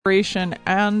inspiration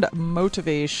and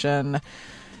motivation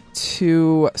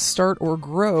to start or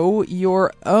grow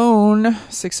your own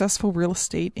successful real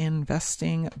estate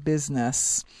investing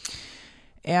business.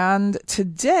 And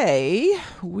today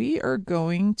we are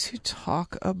going to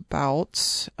talk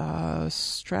about a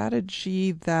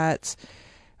strategy that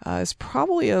is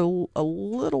probably a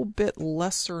little bit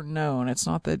lesser known. It's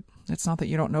not that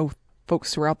you don't know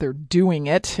folks who are out there doing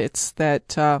it. It's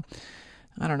that I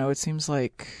don't know. It seems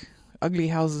like ugly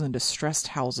houses and distressed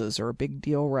houses are a big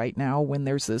deal right now, when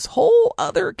there's this whole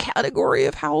other category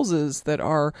of houses that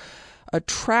are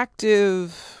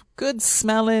attractive, good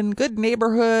smelling, good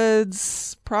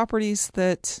neighborhoods, properties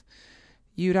that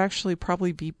you'd actually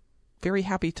probably be very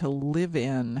happy to live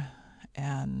in.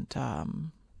 And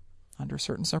under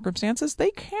certain circumstances,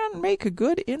 they can make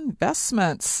good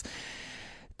investments.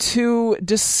 To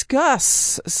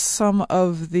discuss some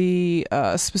of the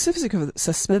specifics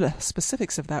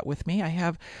of that with me, I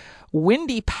have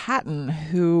Wendy Patton,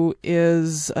 who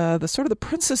is the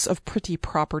princess of pretty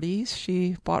properties.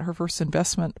 She bought her first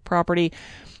investment property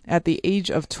at the age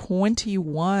of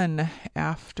 21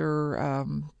 after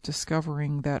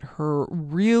discovering that her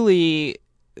really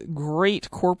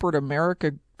great corporate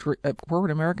American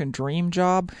dream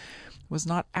job was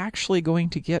not actually going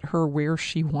to get her where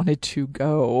she wanted to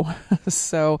go.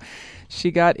 So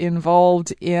she got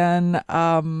involved in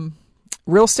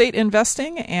real estate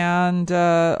investing and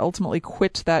ultimately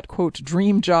quit that, quote,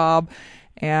 dream job,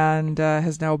 and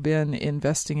has now been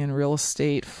investing in real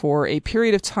estate for a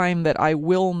period of time that I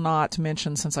will not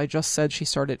mention, since I just said she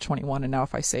started at 21. And now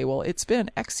if I say, well, it's been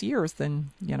X years, then,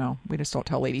 we just don't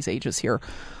tell ladies' ages here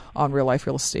on Real Life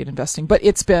Real Estate Investing. But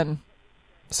it's been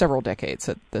several decades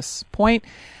at this point.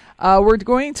 We're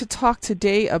going to talk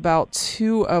today about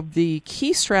two of the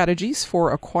key strategies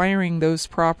for acquiring those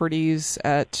properties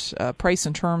at price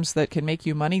and terms that can make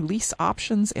you money: lease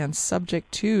options and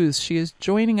subject twos. She is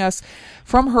joining us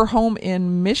from her home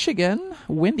in Michigan.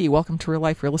 Wendy, welcome to Real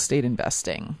Life Real Estate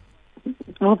Investing.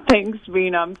 Well, thanks,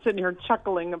 Vina. I'm sitting here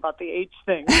chuckling about the H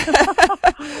thing.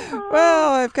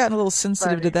 Well, I've gotten a little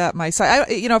sensitive to that myself.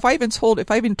 If I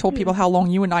even told people how long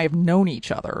you and I have known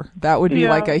each other, that would be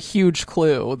like a huge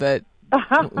clue that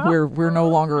we're no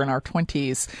longer in our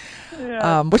 20s,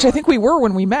 which I think we were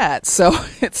when we met. So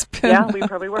it's been we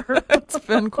probably were. It's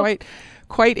been quite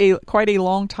a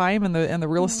long time, and the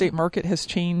real estate market has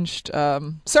changed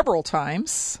several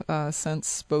times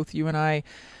since both you and I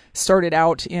started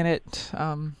out in it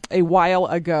a while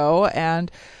ago.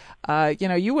 And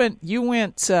you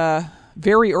went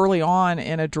very early on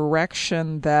in a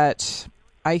direction that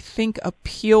I think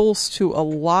appeals to a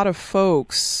lot of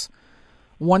folks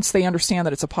once they understand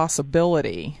that it's a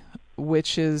possibility,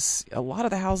 which is a lot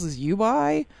of the houses you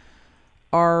buy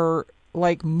are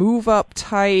like move up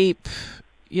type,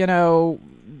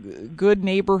 good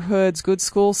neighborhoods, good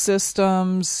school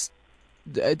systems,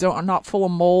 not full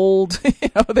of mold.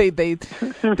 They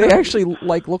actually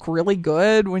look really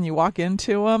good when you walk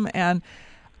into them. And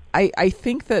I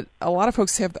think that a lot of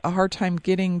folks have a hard time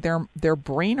getting their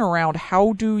brain around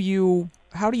how do you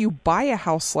buy a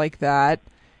house like that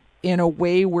in a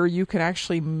way where you can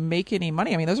actually make any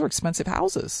money. I mean, those are expensive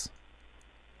houses.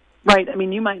 Right. I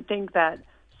mean, you might think that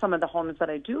some of the homes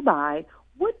that I do buy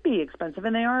would be expensive,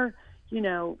 and they are,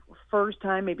 first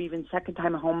time, maybe even second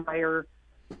time home buyer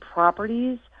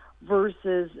properties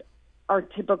versus our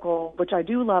typical, which I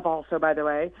do love also, by the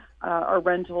way, our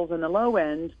rentals in the low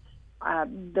end.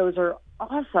 Those are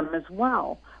awesome as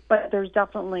well. But there's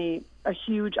definitely a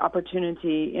huge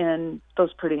opportunity in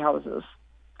those pretty houses.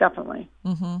 Definitely.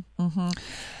 Mm-hmm, mm-hmm.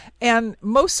 And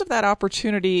most of that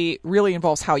opportunity really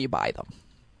involves how you buy them.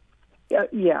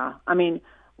 Yeah. I mean,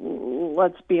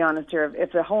 let's be honest here.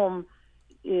 If the home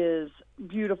is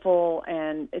beautiful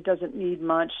and it doesn't need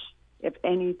much, if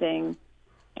anything,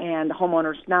 and the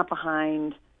homeowner's not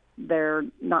behind, they're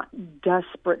not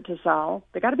desperate to sell.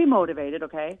 They got to be motivated,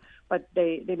 okay? But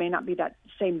they may not be that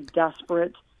same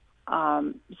desperate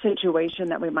situation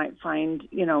that we might find,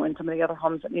 in some of the other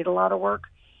homes that need a lot of work.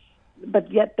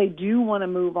 But yet they do want to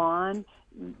move on.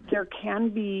 There can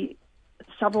be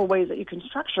several ways that you can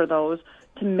structure those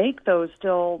to make those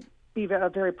still be a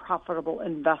very profitable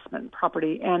investment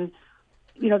property. And,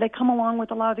 they come along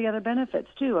with a lot of the other benefits,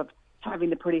 too, of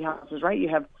having the pretty houses, right? You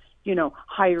have,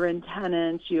 higher end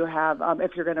tenants. You have,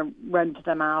 if you're going to rent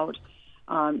them out,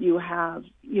 you have,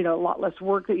 a lot less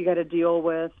work that you got to deal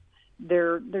with.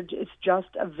 It's just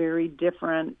a very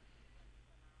different,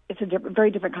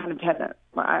 very different kind of tenant,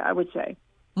 I would say,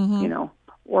 mm-hmm.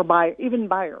 Or buyer.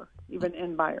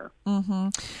 Mm-hmm.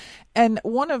 And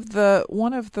one of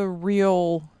the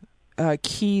real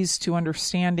keys to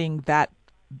understanding that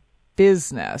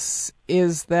business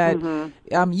is that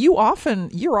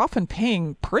you're often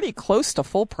paying pretty close to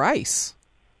full price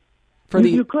for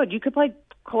you could play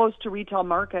close to retail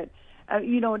market.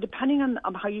 Depending on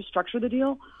how you structure the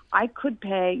deal, I could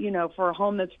pay, for a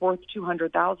home that's worth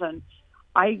 $200,000.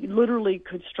 I literally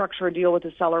could structure a deal with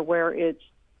a seller where it's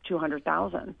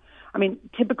 $200,000. I mean,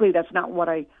 typically that's not what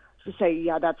I say.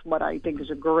 Yeah, that's what I think is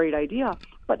a great idea.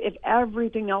 But if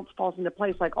everything else falls into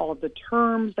place, like all of the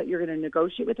terms that you're going to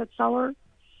negotiate with that seller,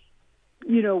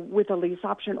 with a lease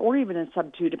option or even a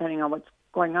sub-2, depending on what's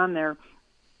going on there,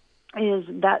 is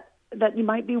that you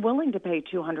might be willing to pay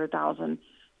 $200,000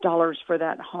 for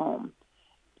that home,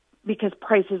 because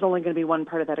price is only going to be one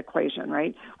part of that equation,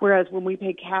 right? Whereas when we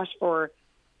pay cash for,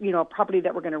 a property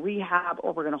that we're going to rehab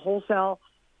or we're going to wholesale,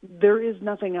 there is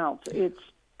nothing else. It's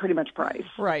pretty much price.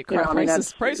 Right.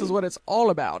 Price is what it's all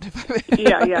about.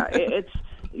 yeah. It's,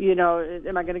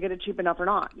 am I going to get it cheap enough or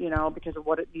not, because of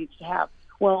what it needs to have.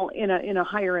 Well, in a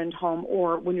higher end home,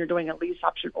 or when you're doing a lease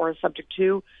option or a subject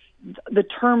to, the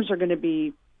terms are going to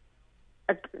be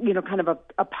kind of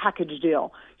a package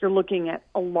deal. You're looking at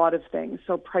a lot of things.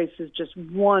 So price is just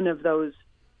one of those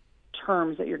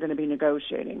terms that you're going to be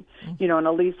negotiating. In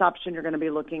a lease option, you're going to be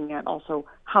looking at also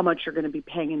how much you're going to be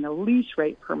paying in the lease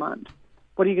rate per month.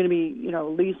 What are you going to be,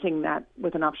 leasing that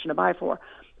with an option to buy for?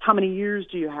 How many years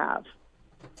do you have,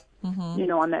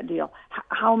 on that deal?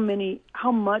 How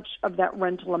much of that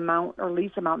rental amount or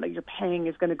lease amount that you're paying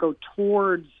is going to go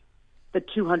towards the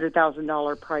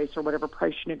 $200,000 price or whatever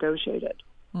price you negotiated?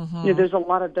 There's a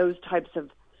lot of those types of,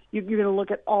 you're going to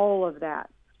look at all of that.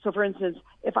 So, for instance,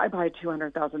 if I buy a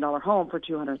 $200,000 home for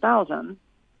 $200,000,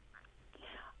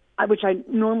 which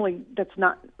that's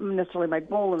not necessarily my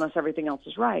goal unless everything else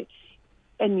is right,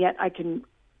 and yet I can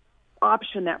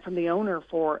option that from the owner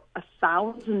for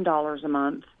 $1,000 a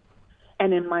month,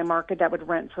 and in my market that would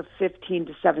rent for $1,500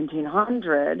 to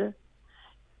 $1,700.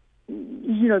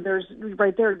 There's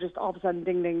right there, just all of a sudden,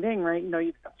 ding, ding, ding, right?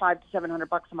 You've got $500 to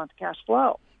 $700 a month cash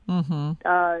flow.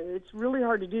 It's really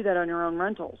hard to do that on your own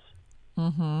rentals.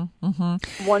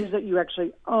 Ones that you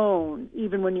actually own,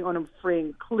 even when you own them free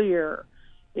and clear,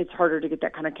 it's harder to get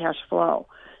that kind of cash flow.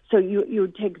 So you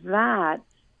would take that,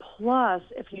 plus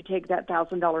if you take that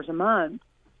 $1,000 a month,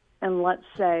 and let's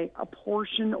say a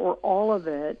portion or all of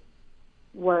it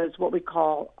was what we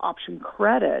call option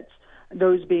credits,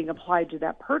 those being applied to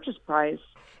that purchase price,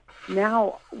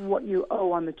 now what you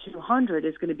owe on the $200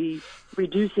 is going to be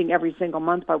reducing every single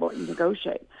month by what you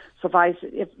negotiate. So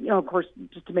if of course,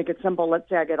 just to make it simple, let's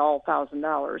say I get all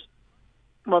 $1,000.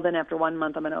 Well, then after 1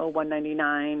 month, I'm going to owe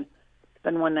 $199,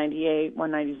 then $198,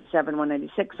 $197,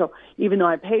 $196. So even though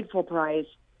I paid full price,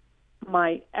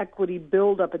 my equity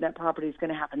buildup in that property is going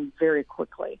to happen very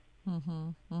quickly.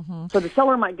 So the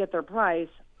seller might get their price.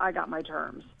 I got my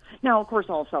terms. Now, of course,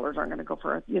 all sellers aren't going to go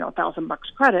for $1,000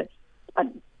 credit,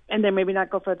 and they maybe not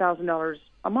go for $1,000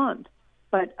 a month.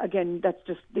 But again, that's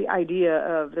just the idea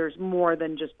of there's more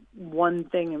than just one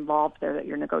thing involved there that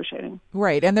you're negotiating.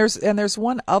 Right, and there's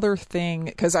one other thing,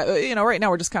 because right now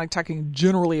we're just kind of talking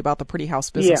generally about the pretty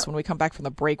house business. When we come back from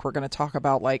the break, we're going to talk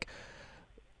about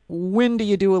when do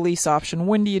you do a lease option?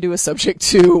 When do you do a subject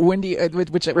to? When do you,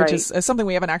 which is something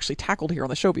we haven't actually tackled here on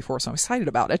the show before, so I'm excited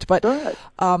about it. But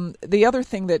the other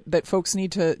thing that folks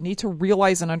need to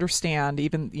realize and understand,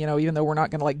 even though we're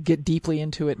not going to get deeply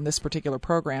into it in this particular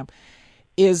program,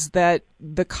 is that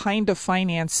the kind of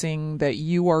financing that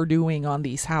you are doing on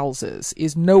these houses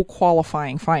is no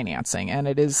qualifying financing, and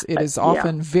it is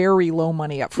often very low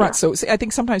money up front. So I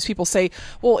think sometimes people say,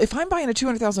 well, if I'm buying a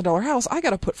 $200,000 house, I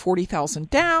got to put $40,000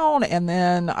 down, and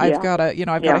then I've got to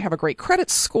got to have a great credit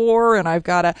score, and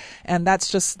and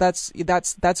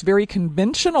that's very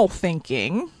conventional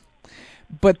thinking.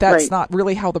 But that's not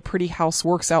really how the pretty house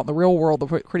works out in the real world.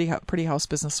 The pretty house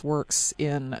business works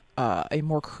in a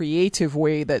more creative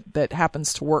way that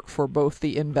happens to work for both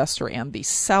the investor and the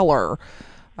seller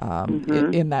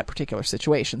in that particular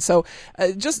situation. So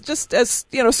just as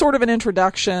sort of an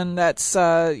introduction, that's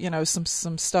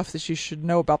some stuff that you should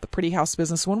know about the pretty house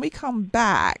business. When we come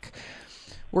back,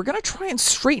 we're going to try and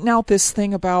straighten out this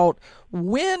thing about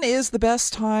when is the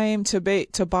best time to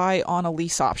buy on a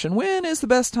lease option? When is the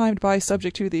best time to buy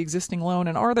subject to the existing loan?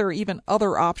 And are there even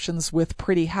other options with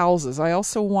pretty houses? I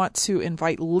also want to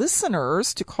invite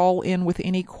listeners to call in with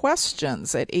any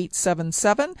questions at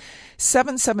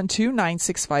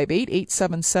 877-772-9658,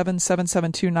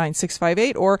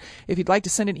 877-772-9658, or if you'd like to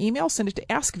send an email, send it to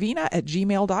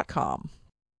askvina@gmail.com.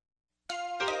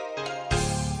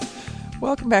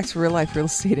 Welcome back to Real Life Real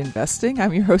Estate Investing.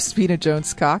 I'm your host, Vina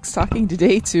Jones-Cox, talking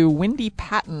today to Wendy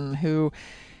Patton, who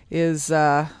is,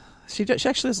 she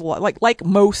actually is a lot, like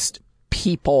most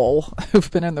people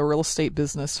who've been in the real estate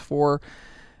business for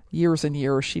years and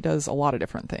years. She does a lot of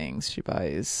different things. She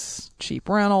buys cheap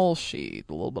rentals, she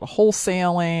a little bit of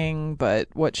wholesaling, but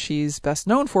what she's best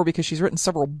known for, because she's written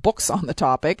several books on the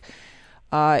topic,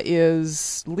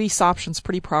 is lease options,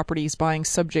 pretty properties, buying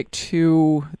subject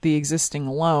to the existing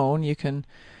loan. You can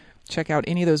check out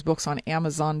any of those books on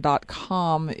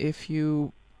Amazon.com if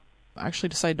you actually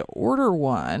decide to order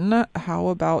one. How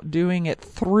about doing it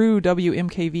through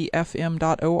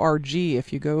WMKVFM.org?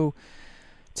 If you go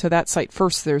to that site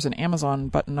first, there's an Amazon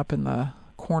button up in the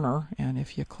corner, and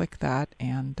if you click that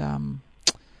and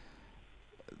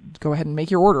go ahead and make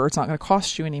your order, it's not going to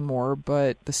cost you anymore,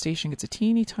 but the station gets a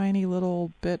teeny tiny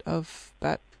little bit of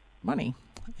that money,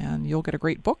 and you'll get a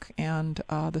great book, and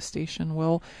the station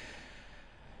will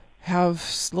have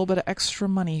a little bit of extra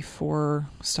money for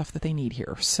stuff that they need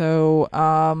here. So,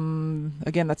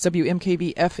 again, that's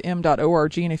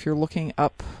WMKVFM.org. And if you're looking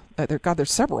up,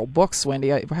 there's several books, Wendy.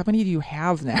 How many do you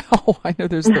have now? I know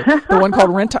there's the one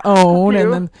called Rent to Own.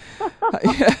 And then,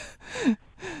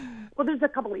 Well, there's a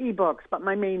couple of ebooks, but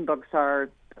my main books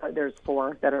are, there's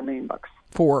 4 that are main books.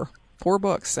 Four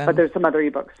books. But there's some other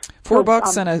ebooks. Four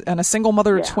books and a single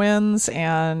mother of twins,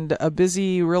 and a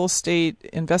busy real estate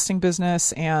investing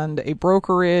business, and a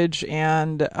brokerage,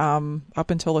 and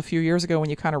up until a few years ago when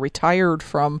you kind of retired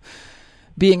from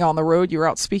being on the road, you were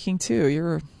out speaking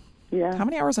too. How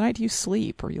many hours a night do you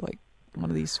sleep? Are you like one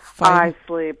of these 5? I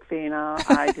sleep, Fina.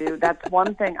 I do. That's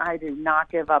one thing I do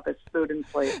not give up is food and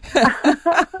sleep. But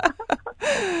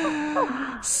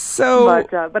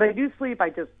I do sleep.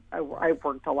 I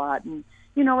worked a lot, and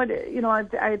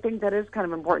I think that is kind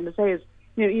of important to say is,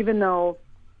 even though,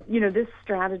 this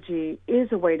strategy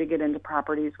is a way to get into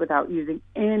properties without using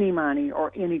any money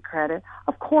or any credit.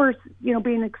 Of course,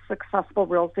 being a successful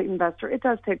real estate investor, it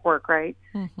does take work, right?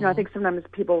 Mm-hmm. I think sometimes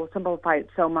people simplify it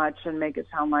so much and make it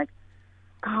sound like,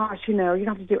 gosh, you don't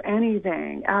have to do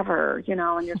anything ever, and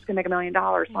you're just going to make $1 million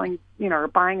selling, or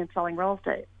buying and selling real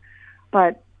estate.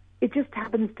 But it just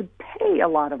happens to pay a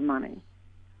lot of money,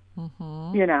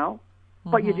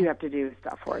 but you do have to do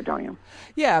stuff for it, don't you?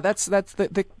 Yeah, that's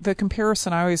the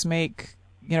comparison I always make,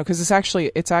 because it's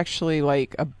actually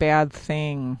like a bad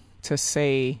thing to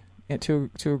say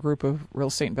to a group of real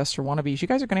estate investor wannabes. You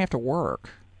guys are going to have to work,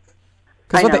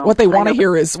 because what they want to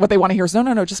hear is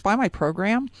no, just buy my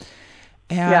program.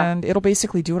 And it'll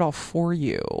basically do it all for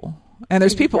you. And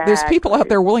there's people out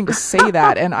there willing to say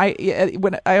that. And I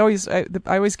always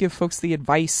give folks the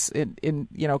advice in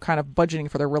kind of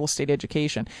budgeting for their real estate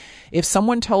education. If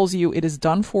someone tells you it is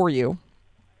done for you,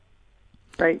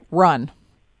 right, run.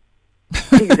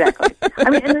 Exactly.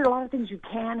 And there's a lot of things you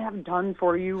can have done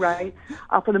for you, right?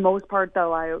 For the most part,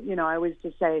 though, I always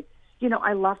just say,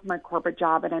 I left my corporate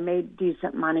job and I made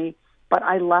decent money, but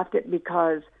I left it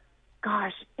because,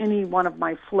 gosh, any one of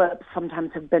my flips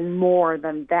sometimes have been more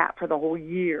than that for the whole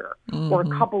year. Mm-hmm. Or a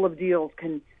couple of deals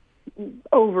can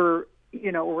over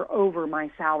my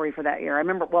salary for that year. I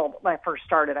remember, when I first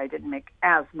started, I didn't make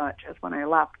as much as when I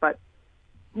left, but,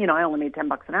 I only made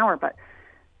 $10 an hour, but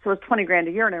so it was $20,000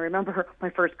 a year. And I remember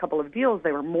my first couple of deals,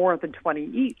 they were more than 20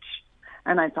 each.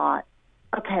 And I thought,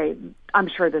 okay, I'm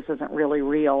sure this isn't really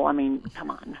real.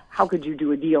 Come on. How could you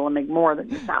do a deal and make more than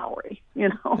your salary,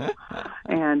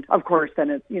 And, of course, then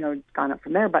it's gone up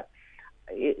from there. But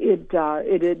it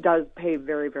does pay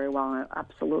very, very well. And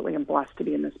absolutely, I'm blessed to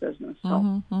be in this business. So.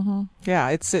 Mm-hmm, mm-hmm. Yeah,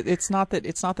 it's not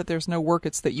that there's no work.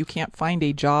 It's that you can't find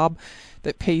a job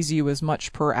that pays you as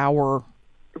much per hour.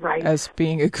 Right. As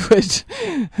being being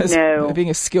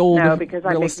a skilled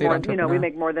real estate entrepreneur. We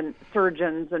make more than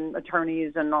surgeons and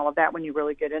attorneys and all of that when you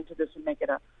really get into this and make it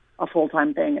a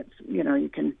full-time thing. It's, you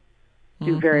can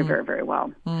do very, very, very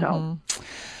well. Mm-hmm. So.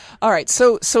 All right.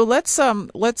 So let's turn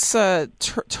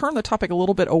the topic a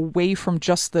little bit away from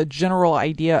just the general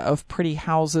idea of pretty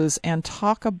houses and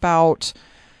talk about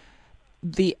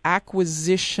the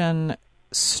acquisition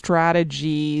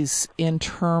strategies in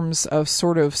terms of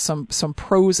sort of some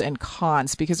pros and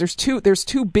cons, because there's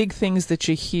two big things that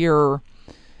you hear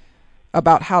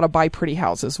about how to buy pretty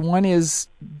houses. One is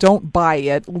don't buy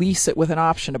it, lease it with an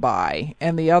option to buy,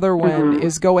 and the other one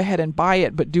is go ahead and buy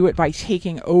it, but do it by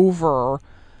taking over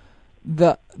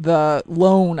the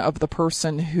loan of the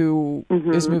person who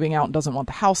is moving out and doesn't want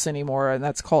the house anymore, and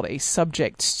that's called a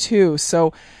subject to.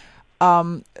 So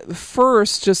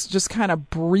first, just kind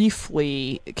of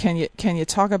briefly, can you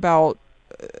talk about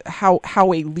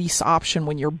how a lease option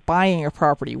when you're buying a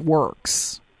property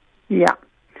works? Yeah.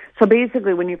 So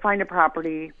basically, when you find a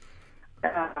property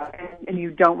and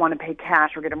you don't want to pay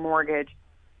cash or get a mortgage,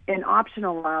 an option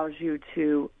allows you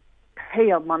to pay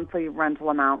a monthly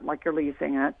rental amount like you're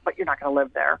leasing it, but you're not going to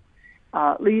live there.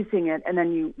 leasing it, and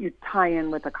then you tie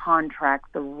in with a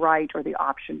contract the right or the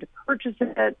option to purchase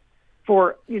it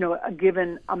for, a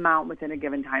given amount within a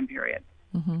given time period.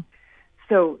 Mm-hmm.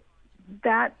 So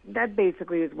that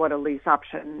basically is what a lease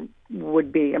option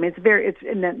would be. I mean, it's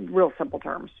in that real simple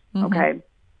terms. Mm-hmm. Okay.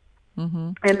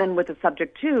 Mm-hmm. And then with the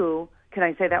subject to, can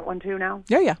I say that one too now?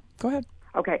 Yeah. Go ahead.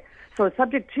 Okay. So a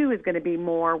subject to is going to be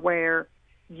more where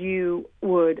you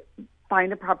would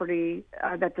find a property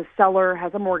that the seller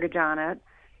has a mortgage on it.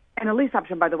 And a lease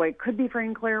option, by the way, could be free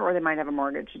and clear, or they might have a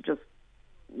mortgage.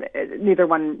 Neither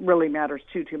one really matters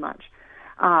too much.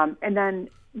 And then,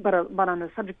 but on the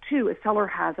subject to, a seller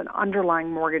has an underlying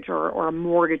mortgage or a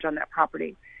mortgage on that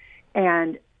property,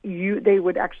 and they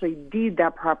would actually deed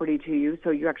that property to you, so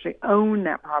you actually own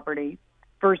that property.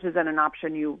 Versus in an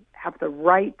option, you have the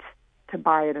right to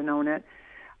buy it and own it.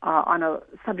 On a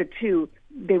subject to,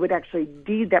 they would actually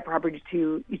deed that property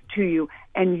to you,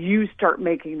 and you start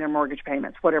making their mortgage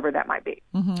payments, whatever that might be.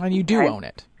 Mm-hmm. And you do own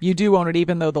it. You do own it,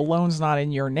 even though the loan's not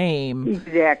in your name.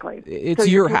 Exactly. It's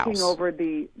your house. So you're taking over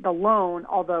the loan,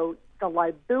 although the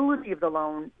liability of the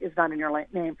loan is not in your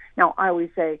name. Now, I always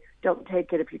say, don't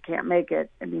take it if you can't make it,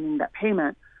 meaning that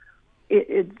payment.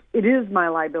 It is my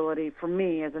liability for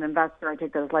me as an investor. I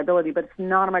take that as liability, but it's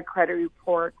not on my credit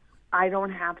report. I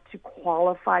don't have to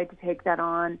qualify to take that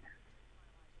on.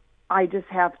 I just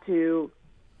have to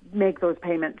make those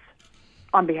payments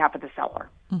on behalf of the seller.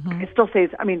 Mm-hmm. It still stays,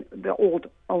 the old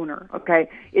owner, okay?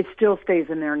 It still stays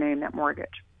in their name, that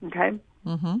mortgage, okay?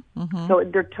 Mm-hmm. Mm-hmm.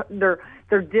 So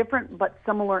they're different but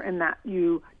similar in that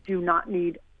you do not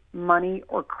need money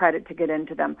or credit to get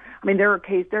into them. There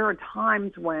are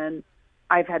times when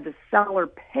I've had the seller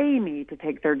pay me to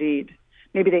take their deed.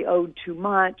 Maybe they owed too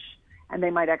much, and they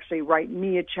might actually write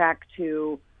me a check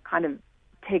to kind of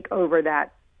take over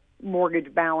that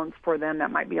mortgage balance for them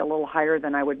that might be a little higher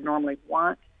than I would normally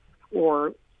want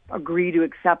or agree to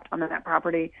accept on that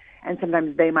property. And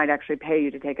sometimes they might actually pay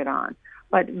you to take it on.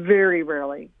 But very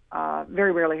rarely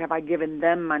have I given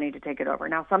them money to take it over.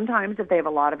 Now, sometimes if they have a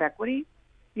lot of equity,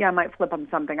 I might flip them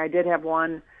something. I did have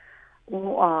one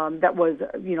that was,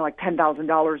 like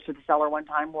 $10,000 to the seller one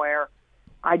time where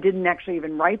I didn't actually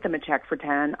even write them a check for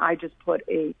 10. I just put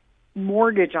a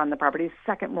mortgage on the property, a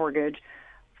second mortgage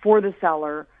for the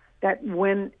seller, that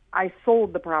when I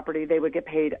sold the property, they would get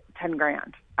paid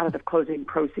 $10,000 out of the closing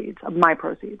proceeds, of my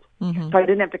proceeds. Mm-hmm. So I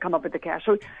didn't have to come up with the cash.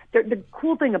 So the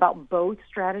cool thing about both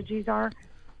strategies are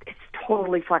it's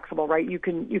totally flexible, right? You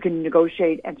can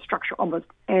negotiate and structure almost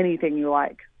anything you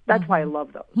like. That's why I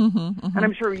love those. Mm-hmm, mm-hmm. And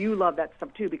I'm sure you love that stuff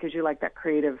too, because you like that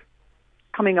creative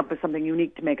coming up with something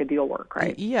unique to make a deal work,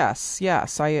 right? Yes.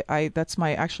 I that's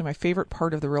my favorite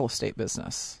part of the real estate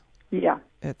business. Yeah.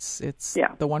 It's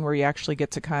the one where you actually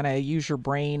get to kind of use your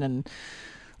brain and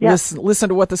listen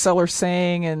to what the seller's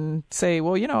saying and say,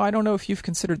 well, I don't know if you've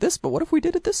considered this, but what if we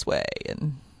did it this way?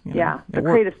 And the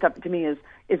creative stuff to me is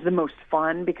the most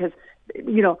fun because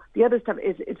the other stuff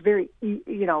is it's very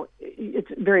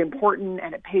it's very important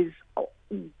and it pays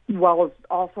well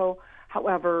also.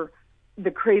 However,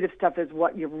 the creative stuff is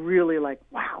what you're really like,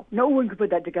 wow, no one could put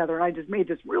that together, and I just made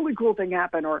this really cool thing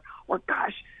happen, or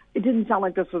gosh, it didn't sound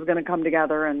like this was going to come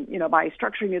together, and by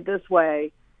structuring it this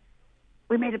way,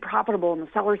 we made it profitable, and the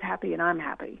seller's happy, and I'm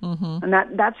happy, and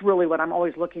that's really what I'm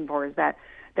always looking for is that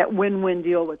win-win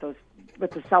deal with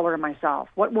the seller and myself.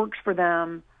 What works for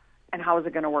them, and how is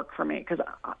it going to work for me? Because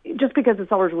just because the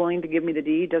seller's willing to give me the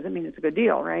deed doesn't mean it's a good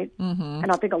deal, right? Mm-hmm.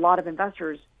 And I think a lot of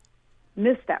investors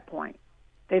miss that point.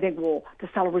 They think, well, the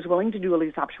seller was willing to do a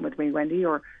lease option with me, Wendy,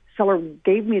 or seller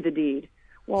gave me the deed.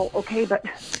 Well, okay, but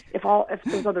if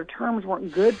those other terms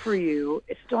weren't good for you,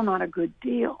 it's still not a good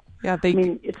deal. Yeah, they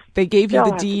gave you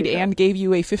the deed and gave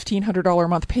you a $1,500 a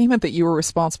month payment that you were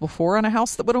responsible for on a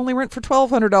house that would only rent for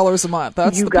 $1,200 a month.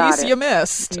 That's the piece you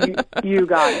missed. You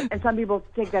got it. And some people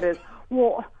take that as,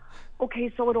 well,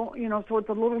 okay, so so it's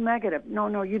a little negative.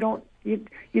 No, you don't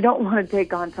want to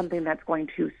take on something that's going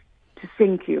to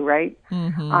sink you, right?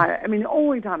 Mm-hmm. The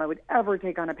only time I would ever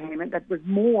take on a payment that was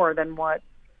more than what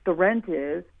the rent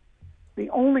is, the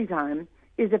only time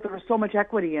is if there was so much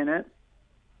equity in it,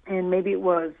 and maybe it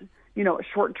was, a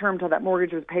short term till that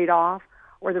mortgage was paid off,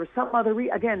 or there was some other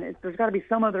there's got to be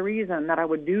some other reason that I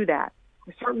would do that.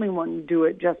 I certainly wouldn't do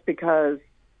it just because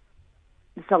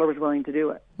the seller was willing to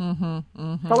do it. Mm-hmm,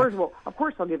 mm-hmm. Sellers will, of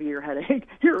course, they'll give you your headache.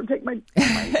 Here, take my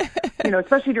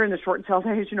especially during the short sale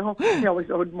days, they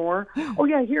always owed more. Oh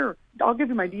yeah, here, I'll give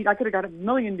you my deed. I could have got 1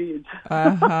 million deeds.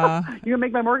 Uh-huh. You gonna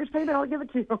make my mortgage payment? I'll give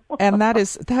it to you. And that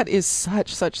is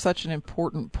such an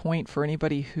important point for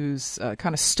anybody who's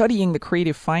kind of studying the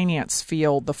creative finance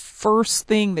field. The first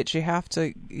thing that you have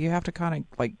to kind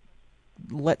of like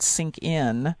let sink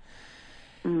in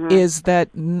is that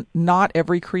not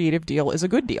every creative deal is a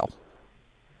good deal.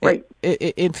 Right.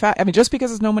 In fact, I mean, just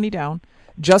because it's no money down,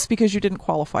 just because you didn't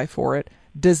qualify for it,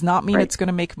 does not mean it's going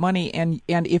to make money. And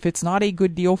if it's not a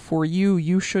good deal for you,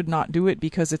 you should not do it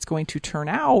because it's going to turn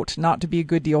out not to be a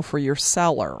good deal for your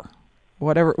seller.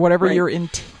 Whatever your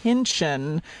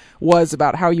intention was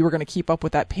about how you were going to keep up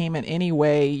with that payment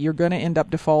anyway, you're going to end up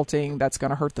defaulting. That's going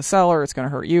to hurt the seller. It's going to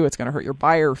hurt you. It's going to hurt your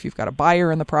buyer if you've got a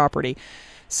buyer in the properry.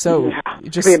 So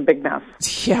just be a big mess.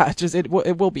 Yeah, it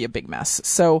will be a big mess.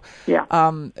 So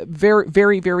very,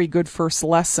 very, very good first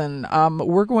lesson.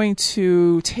 We're going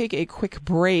to take a quick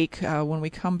break. When we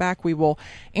come back, we will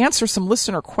answer some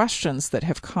listener questions that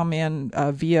have come in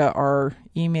via our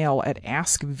email at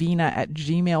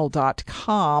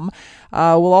askvina@gmail.com.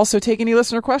 We'll also take any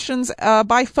listener questions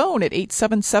by phone at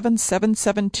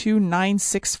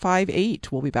 877-772-9658.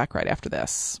 We'll be back right after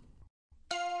this.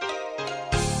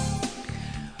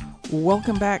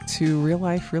 Welcome back to Real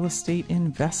Life Real Estate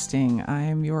Investing. I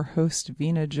am your host,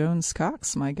 Vina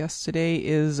Jones-Cox. My guest today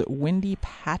is Wendy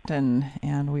Patton,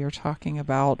 and we are talking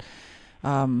about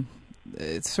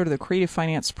it's sort of the creative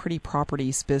finance pretty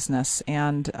properties business.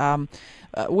 And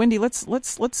Wendy, let's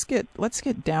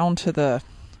get down to the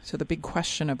big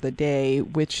question of the day,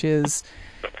 which is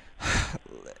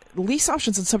lease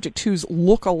options and subject twos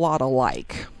look a lot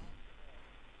alike.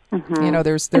 Mm-hmm. You know,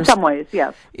 there's in some ways,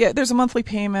 yes. Yeah, there's a monthly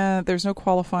payment. There's no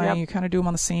qualifying. Yep. You kind of do them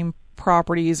on the same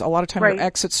properties. A lot of time your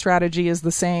exit strategy is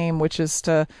the same, which is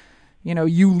to,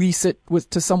 you lease it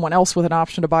to someone else with an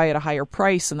option to buy at a higher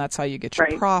price, and that's how you get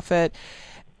your profit.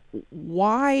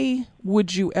 Why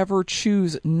would you ever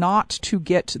choose not to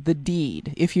get the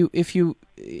deed if you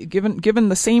given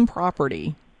the same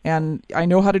property? And I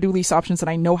know how to do lease options and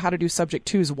I know how to do subject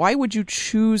twos. Why would you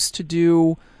choose to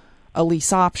do a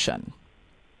lease option?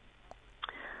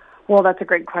 Well, that's a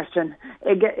great question.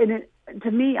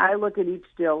 To me, I look at each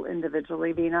deal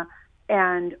individually, Vina,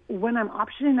 and when I'm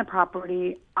optioning the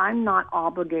property, I'm not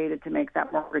obligated to make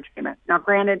that mortgage payment. Now,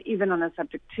 granted, even on a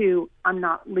subject to, I'm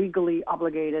not legally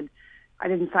obligated. I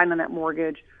didn't sign on that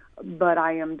mortgage, but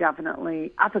I am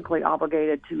definitely ethically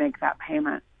obligated to make that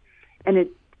payment. And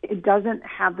it doesn't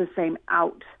have the same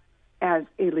out as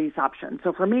a lease option.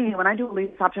 So for me, when I do a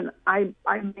lease option, I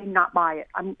may not buy it.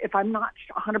 If I'm not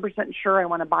 100% sure I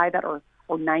want to buy that or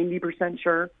 90%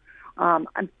 sure, I'm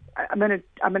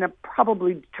gonna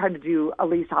probably try to do a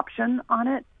lease option on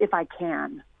it if I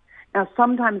can. Now,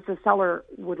 sometimes the seller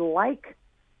would like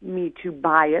me to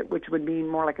buy it, which would mean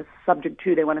more like a subject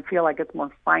to. They want to feel like it's more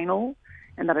final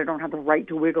and that I don't have the right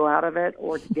to wiggle out of it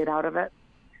or to get out of it.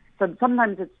 So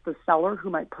sometimes it's the seller who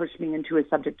might push me into a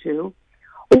subject to.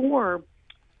 Or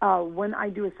when I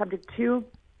do a subject to,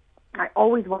 I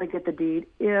always want to get the deed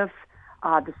if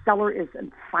the seller is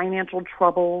in financial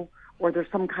trouble or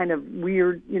there's some kind of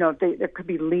weird, there could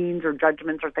be liens or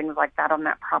judgments or things like that on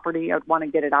that property. I'd want to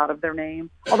get it out of their name.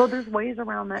 Although there's ways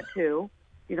around that too.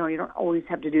 You don't always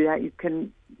have to do that. You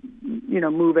can,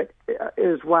 move it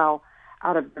as well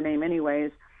out of their name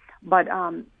anyways. But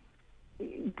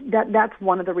that's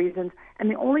one of the reasons.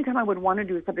 And the only time I would want to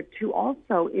do a subject to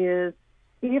also is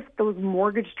if those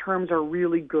mortgage terms are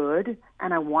really good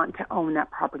and I want to own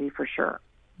that property for sure.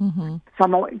 Mm-hmm.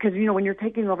 So because, when you're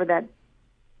taking over that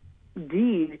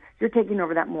deed, you're taking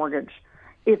over that mortgage.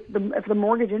 If the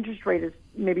mortgage interest rate is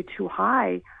maybe too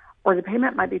high or the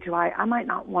payment might be too high, I might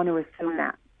not want to assume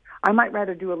that. I might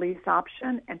rather do a lease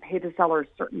option and pay the seller a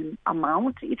certain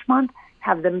amount each month,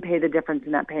 have them pay the difference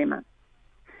in that payment.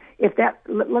 If that,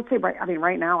 let's say,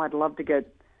 right now I'd love to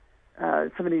get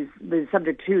some of these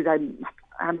subject twos.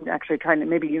 I'm actually trying to,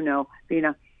 maybe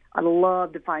Vina, I'd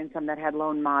love to find some that had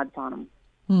loan mods on them.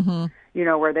 Mm-hmm.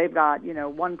 Where they've got,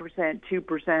 1%,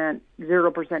 2%,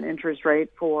 0% interest rate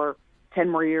for 10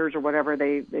 more years or whatever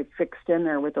they fixed in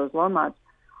there with those loan mods.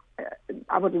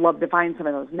 I would love to find some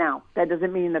of those. Now, that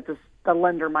doesn't mean that the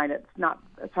lender might not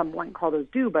at some point call those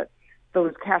due, but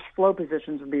those cash flow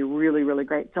positions would be really, really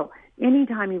great. So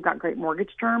anytime you've got great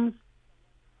mortgage terms,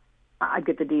 I'd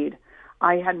get the deed.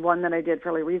 I had one that I did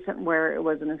fairly recent where it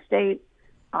was an estate.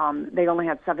 They only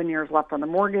had 7 years left on the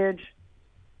mortgage,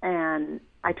 and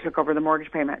I took over the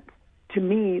mortgage payment. To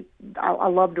me, I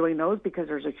love doing those because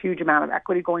there's a huge amount of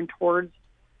equity going towards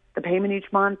the payment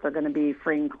each month. They're going to be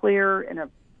free and clear in a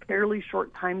fairly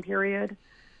short time period.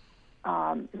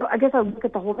 So I guess I look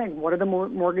at the whole thing. What are the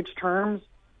mortgage terms?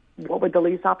 What would the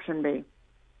lease option be?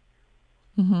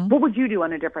 Mm-hmm. What would you do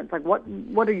on a difference? Like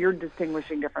what are your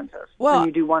distinguishing differences when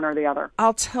you do one or the other?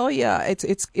 I'll tell you,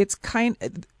 it's kind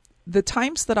the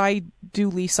times that I do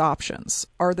lease options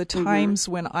are the times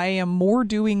when I am more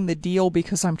doing the deal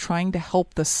because I'm trying to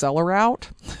help the seller out.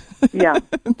 Yeah.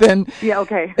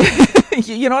 Okay.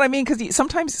 You know what I mean? Because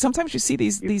sometimes you see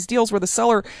these deals where the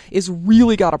seller is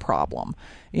really got a problem.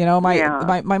 You know,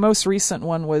 my most recent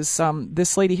one was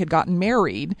this lady had gotten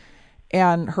married,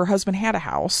 and her husband had a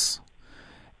house,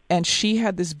 and she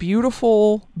had this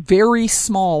beautiful, very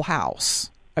small house.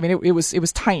 I mean, it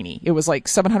was tiny. It was like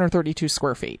 732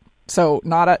 square feet. So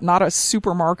not a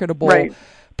super marketable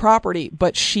property,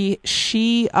 but she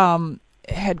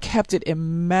had kept it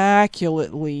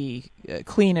immaculately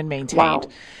clean and maintained. Wow.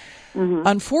 Mm-hmm.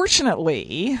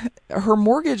 Unfortunately, her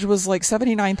mortgage was like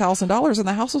 $79,000 and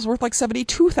the house was worth like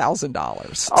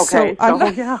 $72,000. Okay.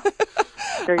 Yeah.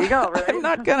 There you go, right?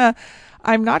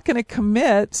 I'm not gonna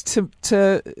commit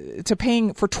to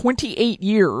paying for 28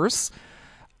 years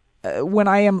when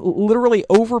I am literally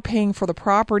overpaying for the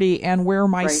property, and where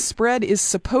my spread is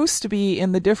supposed to be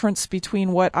in the difference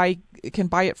between what I can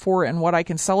buy it for and what I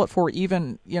can sell it for,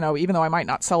 even though I might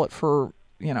not sell it for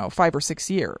 5 or 6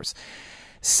 years.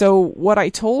 So what I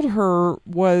told her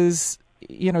was,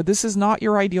 this is not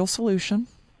your ideal solution.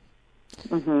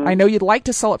 Mm-hmm. I know you'd like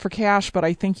to sell it for cash, but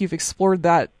I think you've explored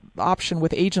that option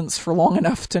with agents for long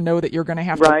enough to know that you're going to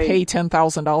have to pay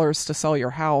 $10,000 to sell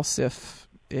your house if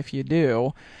you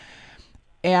do.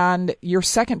 And your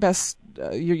second best,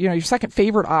 your second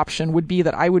favorite option would be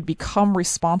that I would become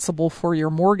responsible for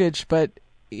your mortgage, but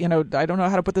I don't know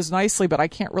how to put this nicely, but I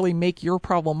can't really make your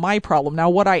problem my problem. Now,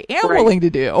 what I am willing to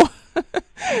do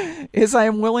is I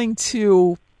am willing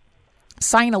to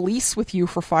sign a lease with you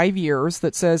for 5 years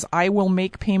that says I will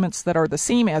make payments that are the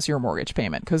same as your mortgage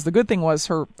payment. Because the good thing was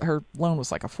her loan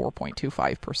was like a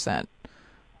 4.25%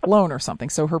 loan or something.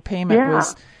 So her payment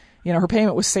was, her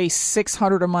payment was say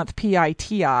 $600 a month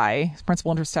PITI,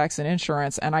 principal, interest, tax, and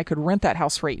insurance, and I could rent that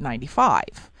house for $895.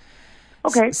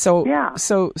 Okay. So I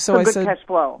good said, cash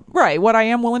flow. Right. What I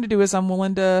am willing to do is I'm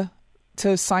willing to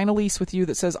sign a lease with you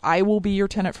that says I will be your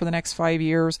tenant for the next 5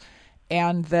 years,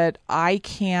 and that I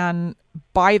can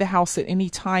buy the house at any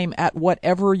time at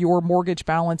whatever your mortgage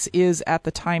balance is at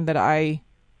the time that I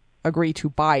agree to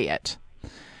buy it.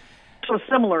 So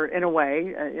similar in a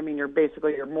way. I mean, your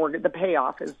mortgage, the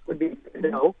payoff would be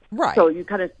no. Right. So you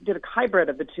kind of did a hybrid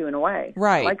of the two in a way.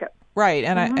 Right. I like it. Right.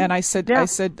 And I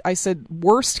said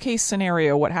worst case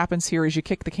scenario, what happens here is you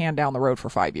kick the can down the road for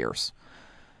 5 years.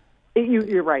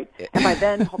 You're right. And by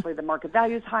then, hopefully the market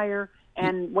value is higher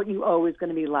and what you owe is going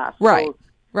to be less. Right. So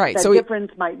right. That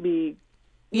difference might be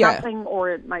nothing, or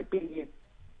it might be,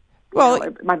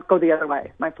 it might go the other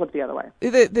way, might flip the other way.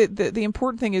 The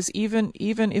important thing is even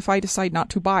if I decide not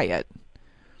to buy it,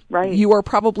 right, you are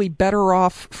probably better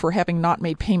off for having not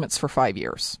made payments for 5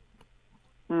 years.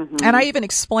 Mm-hmm. And I even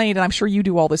explained, and I'm sure you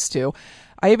do all this too,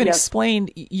 I even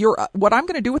explained what I'm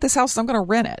going to do with this house is I'm going to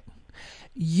rent it.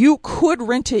 You could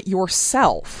rent it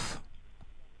yourself,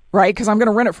 right? Because I'm going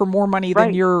to rent it for more money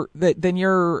than your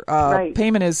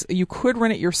payment is. You could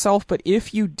rent it yourself, but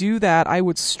if you do that, I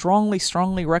would strongly,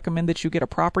 strongly recommend that you get a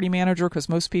property manager, because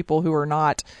most people who are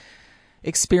not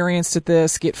experienced at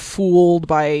this get fooled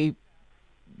by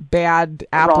bad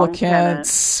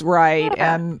applicants, right?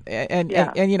 Yeah.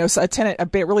 And so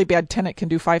a really bad tenant can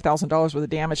do $5,000 worth of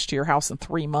damage to your house in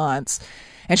 3 months,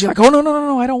 and she's like, oh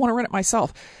no, I don't want to rent it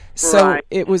myself. So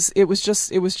it was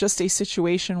just a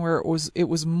situation where it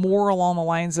was more along the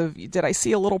lines of, did I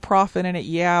see a little profit in it?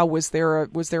 Yeah. Was there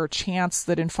a chance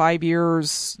that in 5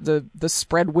 years the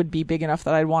spread would be big enough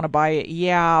that I'd want to buy it?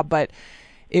 Yeah, but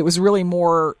it was really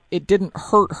more, it didn't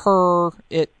hurt her.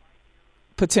 It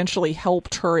potentially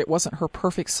helped her. It wasn't her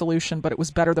perfect solution, but it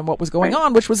was better than what was going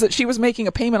on, which was that she was making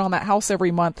a payment on that house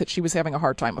every month that she was having a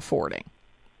hard time affording.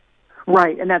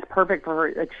 Right. And that's perfect for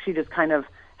her. Like, she just kind of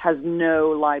has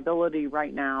no liability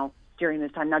right now during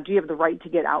this time. Now, do you have the right to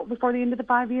get out before the end of the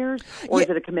 5 years, or is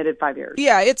it a committed 5 years?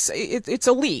 Yeah, it's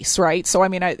a lease, right? So, I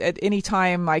mean, at any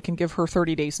time I can give her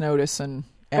 30 days notice and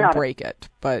break it.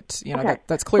 But,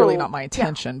 that's clearly not my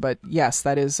intention. But yes,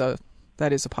 that is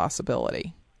a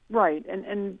possibility. Right.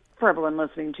 And for everyone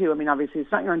listening too, I mean, obviously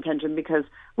it's not your intention, because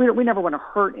we never want to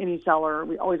hurt any seller.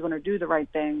 We always want to do the right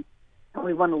thing, and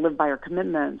we want to live by our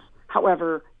commitments.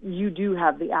 However, you do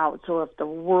have the out. So if the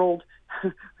world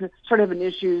started having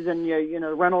issues and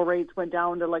rental rates went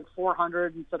down to like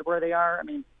 400 instead of where they are, I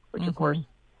mean, which of course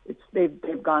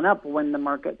they've gone up when the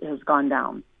market has gone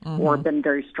down or been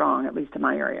very strong, at least in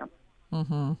my area.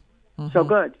 So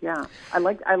good, yeah. I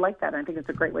like that. I think it's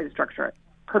a great way to structure it.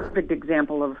 Perfect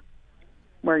example of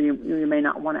where you may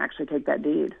not want to actually take that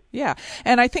deed. Yeah,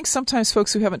 and I think sometimes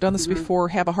folks who haven't done this before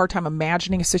have a hard time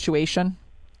imagining a situation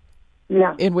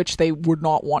in which they would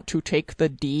not want to take the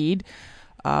deed.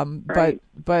 Right.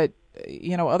 But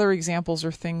other examples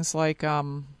are things like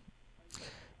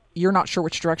you're not sure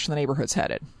which direction the neighborhood's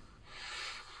headed.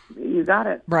 You got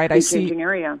it. Right. I see. Changing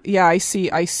area. Yeah, I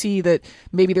see that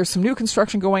maybe there's some new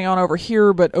construction going on over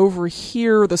here, but over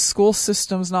here the school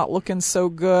system's not looking so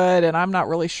good, and I'm not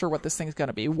really sure what this thing's going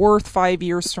to be worth 5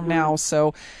 years from now.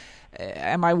 So,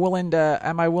 am I willing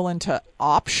to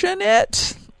option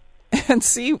it and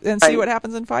see what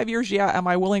happens in 5 years? Yeah. Am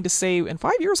I willing to say in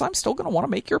 5 years I'm still going to want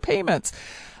to make your payments?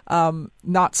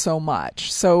 Not so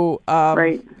much. So,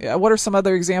 what are some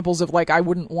other examples of I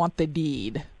wouldn't want the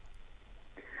deed?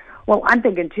 Well, I'm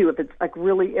thinking too, if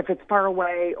it's far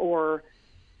away, or,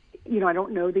 I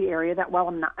don't know the area that well,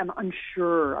 I'm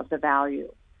unsure of the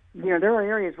value. There are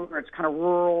areas where it's kind of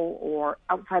rural or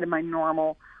outside of my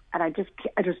normal, and I just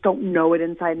don't know it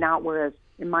inside and out. Whereas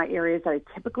in my areas that I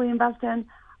typically invest in,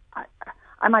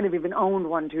 I might have even owned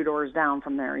 1-2 doors down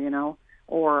from there,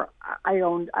 or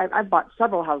I've bought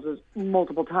several houses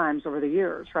multiple times over the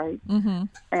years, right? Mm-hmm.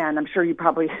 And I'm sure you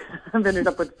probably have ended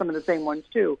up with some of the same ones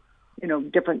too.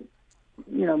 Different,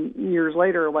 years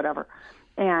later or whatever.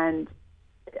 And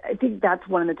I think that's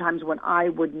one of the times when I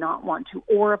would not want to,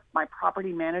 or if my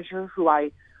property manager, who I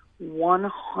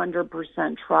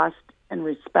 100% trust and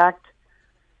respect,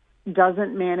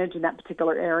 doesn't manage in that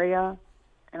particular area,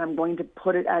 and I'm going to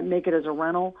make it as a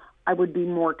rental, I would be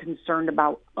more concerned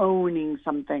about owning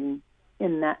something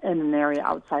in an area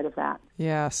outside of that.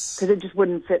 Yes. Because it just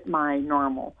wouldn't fit my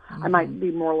normal. Mm-hmm. I might be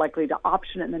more likely to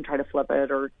option it and then try to flip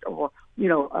it, or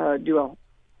do a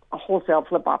wholesale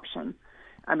flip option.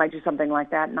 I might do something like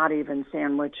that, not even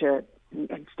sandwich it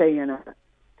and stay in it.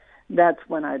 That's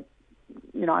when I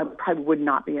probably would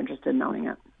not be interested in owning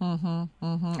it. Mm-hmm,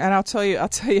 mm-hmm. And I'll tell you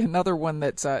another one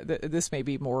that's this may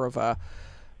be more of a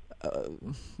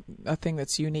thing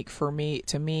that's unique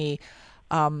to me.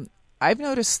 I've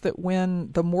noticed that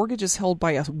when the mortgage is held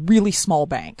by a really small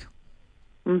bank,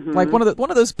 mm-hmm. like one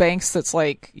of those banks that's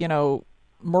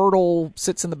Myrtle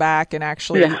sits in the back and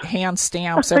actually hand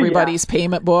stamps everybody's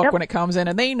payment book when it comes in,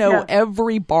 and they know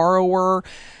every borrower,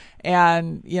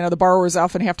 and the borrowers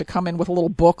often have to come in with a little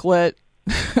booklet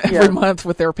every month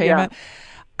with their payment.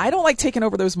 I don't like taking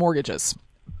over those mortgages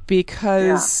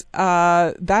because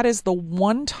that is the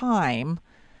one time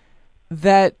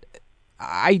that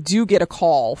I do get a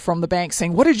call from the bank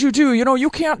saying, "What did you do? You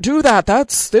can't do that.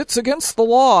 It's against the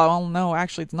law." Well, no,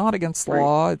 actually it's not against the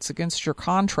law. It's against your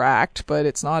contract, but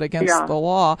it's not against the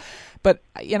law. But,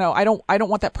 I don't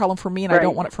want that problem for me, and I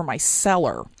don't want it for my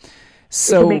seller.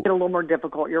 So it can make it a little more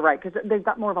difficult. You're right. Because they've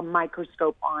got more of a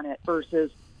microscope on it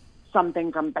versus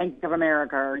something from Bank of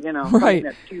America or, something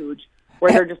that's huge,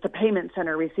 where they're just a payment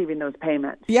center receiving those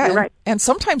payments. Yeah. You're right. And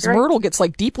sometimes Myrtle gets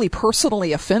deeply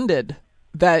personally offended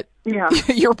that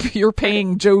you're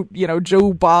paying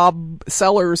Joe Bob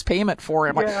Sellers payment for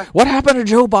him. What happened to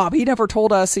Joe Bob? He never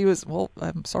told us. He was,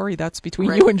 I'm sorry, that's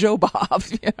between you and Joe Bob,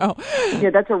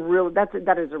 Yeah,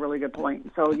 that is a really good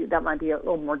point. So that might be a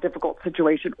little more difficult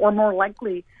situation, or more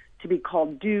likely to be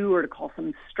called due, or to cause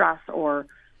some stress, or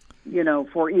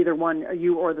for either one,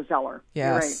 you or the seller.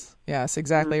 Yes. Right. Yes,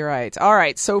 exactly right. All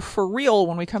right. So for real,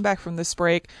 when we come back from this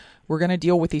break, we're going to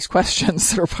deal with these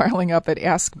questions that are piling up at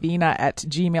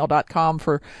askvina@gmail.com.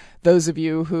 For those of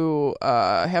you who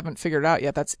haven't figured it out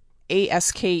yet, that's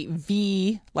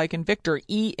ASKV, like in Victor,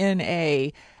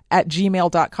 ENA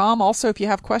 @gmail.com. Also, if you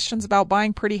have questions about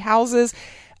buying pretty houses,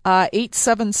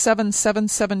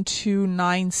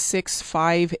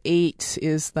 877-772-9658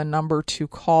 is the number to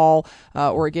call.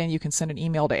 Or again, you can send an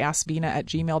email to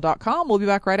askvina@gmail.com. We'll be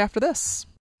back right after this.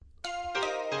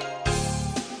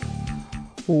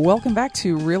 Welcome back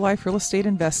to Real Life Real Estate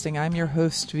Investing. I'm your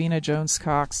host, Vina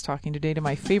Jones-Cox, talking today to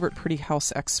my favorite pretty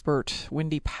house expert,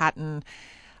 Wendy Patton,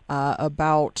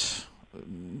 about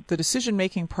the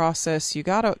decision-making process. You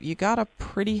got a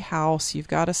pretty house. You've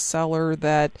got a seller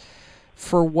that,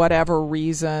 for whatever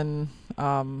reason,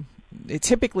 it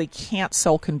typically can't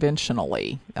sell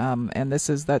conventionally, and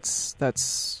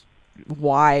that's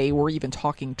why we're even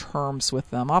talking terms with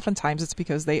them. Oftentimes, it's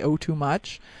because they owe too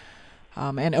much.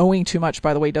 And owing too much,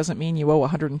 by the way, doesn't mean you owe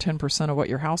 110% of what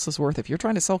your house is worth. If you're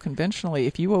trying to sell conventionally,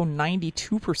 if you owe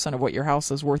 92% of what your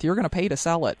house is worth, you're going to pay to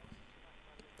sell it.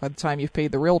 By the time you've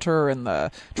paid the realtor and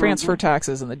the transfer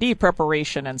taxes and the deed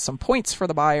preparation and some points for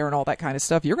the buyer and all that kind of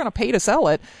stuff, you're going to pay to sell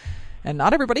it. And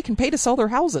not everybody can pay to sell their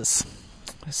houses.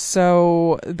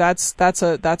 So that's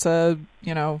a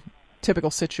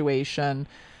typical situation.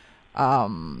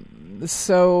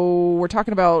 So we're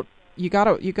talking about you got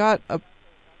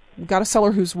a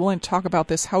seller who's willing to talk about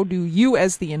this. How do you,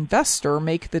 as the investor,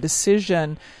 make the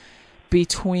decision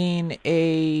between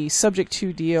a subject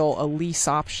to deal, a lease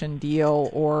option deal,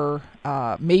 or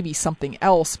maybe something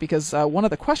else, because one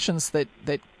of the questions that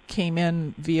came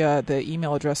in via the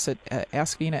email address at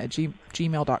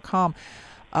askvina@gmail.com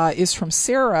is from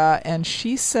Sarah, and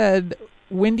she said,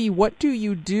 Wendy, what do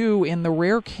you do in the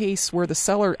rare case where the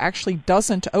seller actually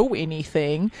doesn't owe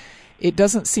anything? It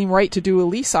doesn't seem right to do a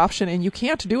lease option, and you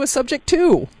can't do a subject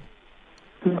to.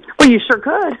 Well, you sure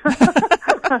could.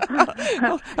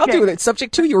 I'll do it.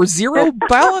 Subject to your zero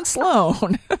balance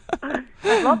loan.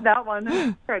 I love that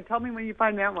one. Sure, tell me when you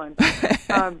find that one.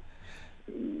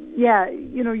 Yeah,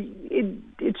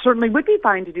 it certainly would be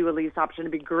fine to do a lease option.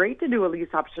 It'd be great to do a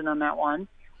lease option on that one.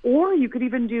 Or you could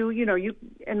even do,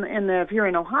 if you're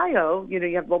in Ohio,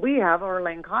 you have what we have, our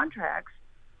land contracts.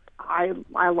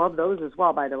 I love those as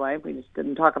well, by the way. We just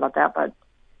didn't talk about that, but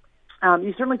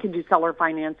you certainly could do seller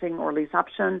financing or lease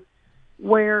option,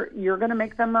 where you're going to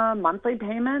make them a monthly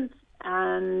payment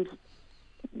and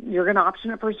you're going to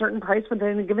option it for a certain price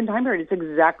within a given time period. It's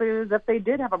exactly as if they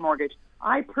did have a mortgage.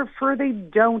 I prefer they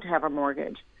don't have a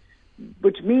mortgage,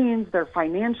 which means they're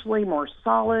financially more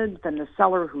solid than the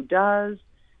seller who does.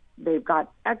 They've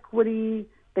got equity.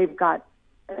 They've got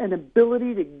an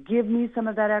ability to give me some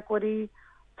of that equity.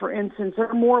 For instance,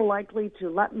 they're more likely to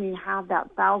let me have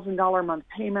that $1,000 a month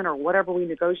payment or whatever we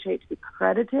negotiate to be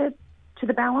credited to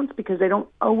the balance because they don't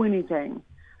owe anything,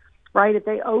 right? If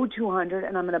they owe $200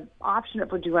 and I'm going to option it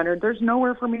for $200, there's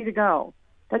nowhere for me to go.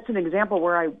 That's an example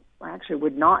where I actually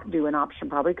would not do an option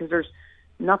probably because there's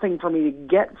nothing for me to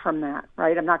get from that,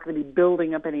 right? I'm not going to be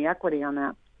building up any equity on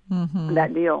that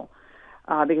deal.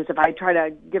 Because if I try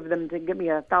to give them to give me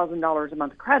 $1,000 a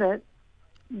month credit,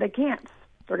 they can't.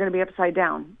 They're going to be upside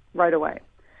down right away.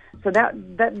 So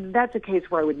that's a case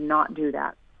where I would not do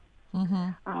that.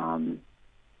 Mm-hmm.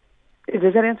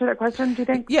 Does that answer that question, do you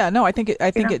think? Yeah, no, I think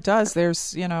it does.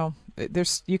 There's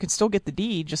you can still get the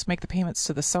deed, just make the payments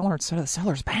to the seller instead of the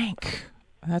seller's bank.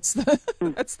 That's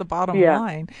the bottom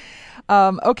line.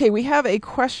 Okay, we have a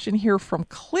question here from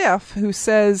Cliff who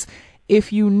says,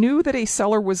 if you knew that a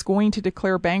seller was going to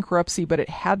declare bankruptcy but it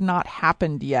had not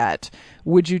happened yet,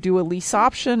 would you do a lease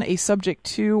option, a subject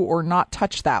to, or not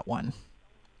touch that one?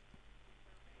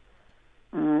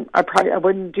 I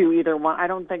wouldn't do either one. I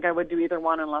don't think I would do either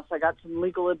one unless I got some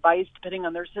legal advice depending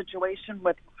on their situation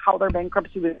with how their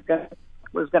bankruptcy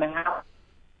was going to happen.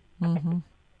 Mm-hmm.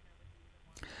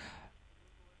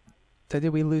 Did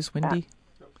we lose Wendy?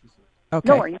 Okay.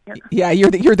 No, are you here? Yeah,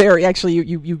 you're there. Actually,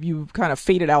 you kind of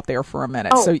faded out there for a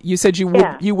minute. Oh, so you said you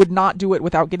would not do it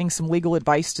without getting some legal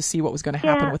advice to see what was going to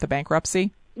happen with the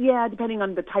bankruptcy? Yeah, depending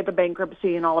on the type of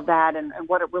bankruptcy and all of that and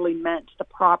what it really meant to the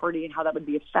property and how that would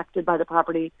be affected by the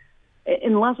property.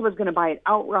 Unless I was going to buy it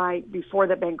outright before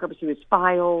that bankruptcy was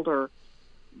filed or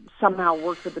somehow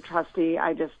work with the trustee,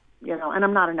 I just, and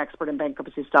I'm not an expert in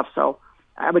bankruptcy stuff, so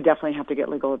I would definitely have to get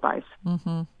legal advice.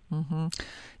 Mm-hmm. Mm-hmm.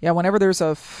 Yeah, whenever there's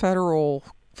a federal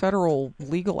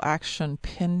legal action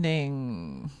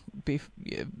pending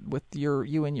with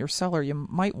you and your seller, you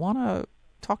might want to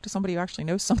talk to somebody who actually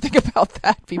knows something about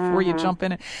that before you jump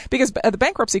in it, because the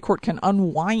bankruptcy court can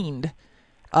unwind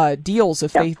deals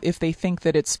if they think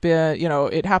that it's been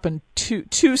it happened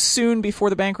too soon before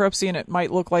the bankruptcy, and it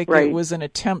might look like it was an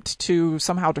attempt to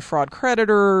somehow defraud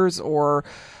creditors, or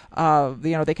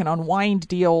they can unwind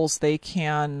deals. They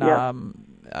can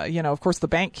of course the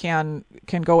bank can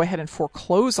go ahead and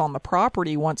foreclose on the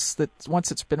property once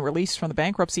it's been released from the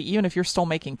bankruptcy, even if you're still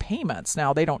making payments.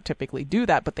 Now they don't typically do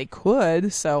that, but they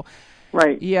could. So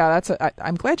yeah,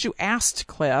 I'm glad you asked,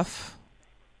 Cliff.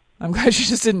 I'm glad you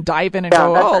just didn't dive in and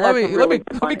go, let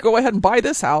me go ahead and buy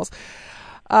this house.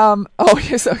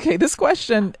 Yes, okay. This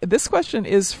question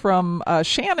is from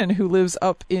Shannon, who lives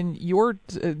up in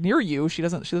near you. She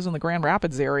lives in the Grand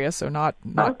Rapids area, so not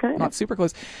super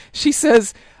close. She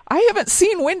says, I haven't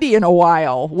seen Wendy in a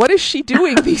while. What is she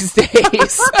doing these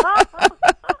days?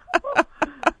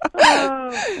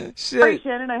 Sorry,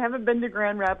 Shannon, I haven't been to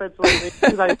Grand Rapids lately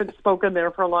because I haven't spoken there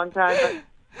for a long time. But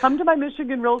come to my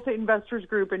Michigan Real Estate Investors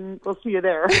group, and we'll see you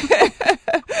there.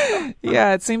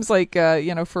 Yeah, it seems like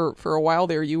for a while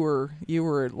there you were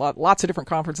at lots of different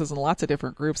conferences and lots of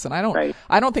different groups, and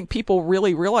I don't think people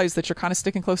really realize that you're kind of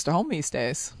sticking close to home these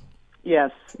days.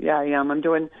 Yes, yeah, I am. I'm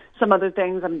doing some other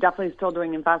things. I'm definitely still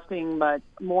doing investing, but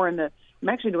I'm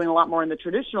actually doing a lot more in the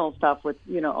traditional stuff with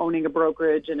owning a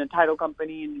brokerage and a title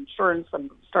company and insurance.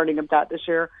 I'm starting up that this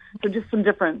year. So just some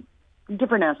different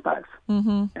aspects.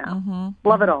 Mm-hmm, yeah. Mm-hmm,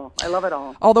 love it all. I love it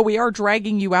all. Although we are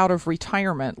dragging you out of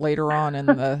retirement later on in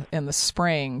the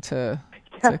spring to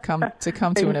come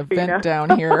to an event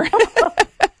down here.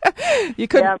 You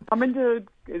could. Yeah, I'm into.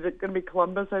 Is it going to be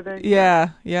Columbus? I think. Yeah,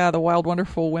 the Wild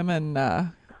Wonderful Women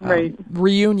right.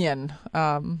 reunion.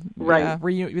 Right.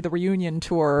 Yeah, the reunion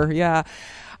tour. Yeah.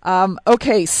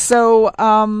 Okay, so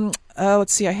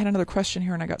let's see. I had another question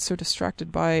here, and I got so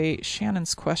distracted by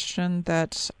Shannon's question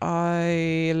that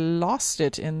I lost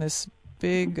it in this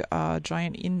big,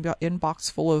 giant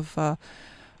inbox full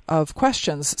of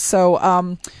questions.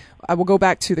 So I will go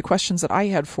back to the questions that I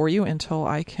had for you until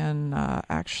I can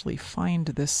actually find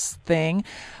this thing.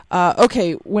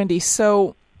 Okay, Wendy.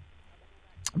 So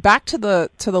back to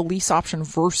the lease option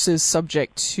versus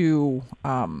subject to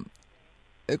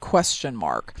a question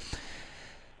mark.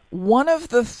 One of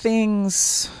the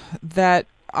things that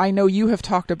I know you have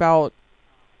talked about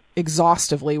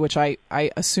exhaustively, which I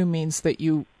assume means that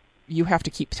you have to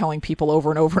keep telling people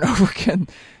over and over and over again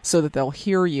so that they'll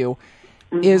hear you,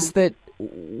 is that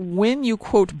when you,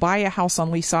 quote, buy a house on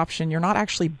lease option, you're not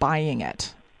actually buying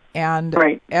it. And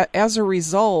right. As a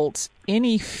result,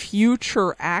 any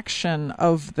future action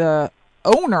of the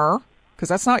owner, because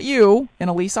that's not you in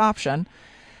a lease option,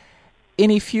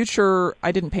 any future,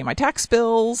 I didn't pay my tax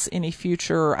bills, any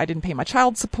future, I didn't pay my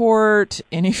child support,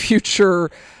 any future,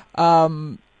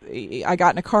 I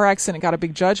got in a car accident, got a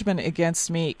big judgment against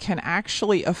me, can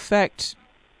actually affect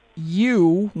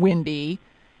you, Wendy,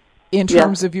 in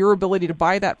terms of your ability to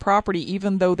buy that property,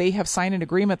 even though they have signed an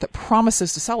agreement that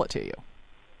promises to sell it to you.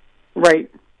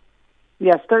 Right.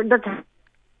 Yes, they're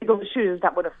legal issues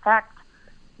that would affect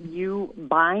you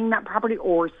buying that property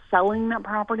or selling that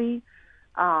property.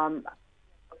 When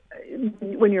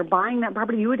you're buying that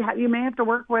property, you may have to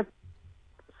work with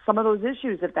some of those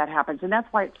issues if that happens, and that's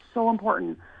why it's so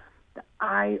important.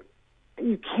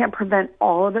 You can't prevent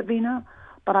all of it, Vina,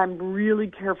 but I'm really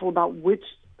careful about which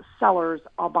sellers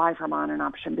I'll buy from on an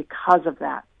option because of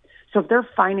that. So if they're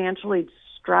financially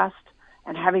stressed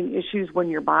and having issues when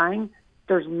you're buying,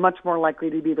 there's much more likely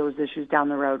to be those issues down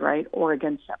the road, right, or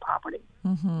against that property.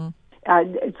 Mm-hmm.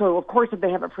 So, of course, if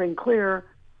they have it free and clear,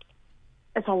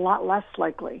 it's a lot less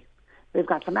likely. They've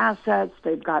got some assets.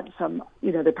 They've got some,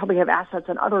 they probably have assets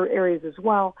in other areas as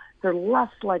well. They're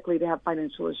less likely to have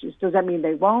financial issues. Does that mean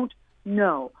they won't?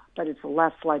 No, but it's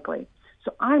less likely.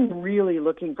 So I'm really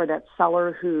looking for that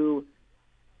seller who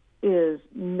is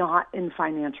not in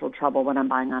financial trouble when I'm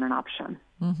buying on an option.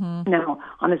 Mm-hmm. Now,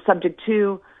 on a subject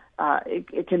to,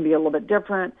 it can be a little bit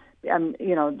different. They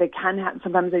can have,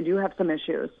 sometimes they do have some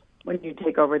issues when you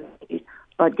take over,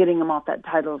 but getting them off that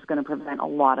title is going to prevent a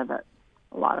lot of it.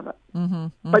 Mm-hmm,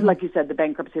 mm-hmm. But like you said, the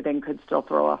bankruptcy thing could still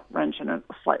throw a wrench in it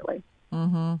slightly.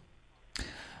 Mm-hmm.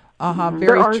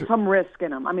 There are some risk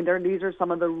in them. I mean, these are some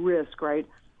of the risk, right,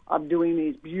 of doing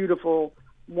these beautiful,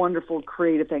 wonderful,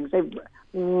 creative things. They've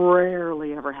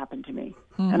rarely ever happened to me.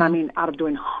 Mm-hmm. And I mean, out of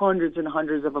doing hundreds and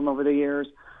hundreds of them over the years,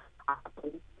 I've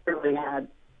really had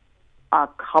a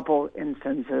couple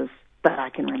instances that I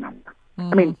can remember.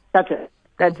 Mm-hmm. I mean, that's it.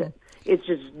 That's it. It's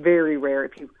just very rare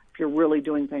if you're really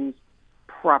doing things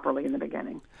properly in the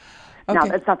beginning. Okay. Now,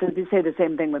 that's not to say the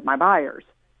same thing with my buyers.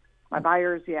 My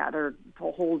buyers, they're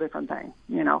a whole different thing,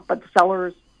 but the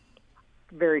sellers,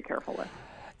 very careful with.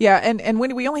 Yeah, and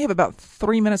when we only have about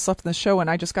 3 minutes left in the show, and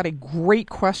I just got a great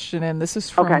question, and this is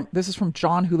from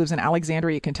John, who lives in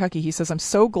Alexandria, Kentucky. He says, "I'm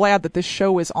so glad that this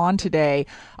show is on today.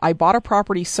 I bought a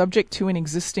property subject to an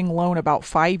existing loan about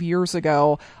 5 years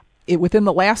ago. Within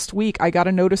the last week, I got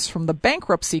a notice from the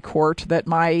bankruptcy court that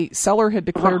my seller had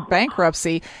declared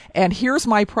bankruptcy, and here's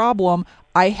my problem.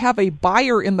 I have a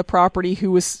buyer in the property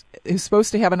who is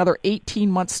supposed to have another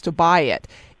 18 months to buy it.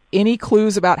 Any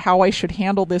clues about how I should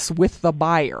handle this with the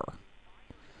buyer?"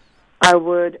 I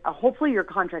would, hopefully your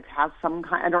contract has some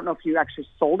kind, I don't know if you actually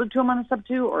sold it to him on a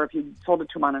sub-2 or if you sold it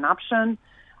to him on an option.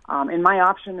 In my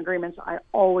option agreements, I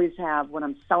always have, when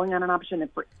I'm selling on an option,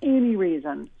 if for any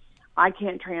reason I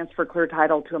can't transfer clear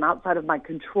title to them outside of my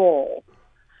control,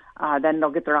 then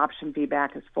they'll get their option fee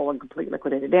back as full and complete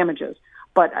liquidated damages.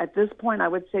 But at this point, I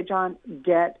would say, John,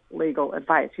 get legal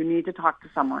advice. You need to talk to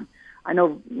someone. I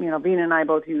know, Vina and I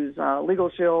both use Legal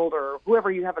Shield or whoever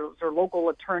you have as a local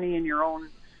attorney in your own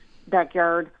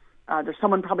backyard. There's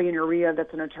someone probably in your area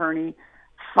that's an attorney,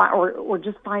 or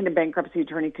just find a bankruptcy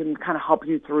attorney who can kind of help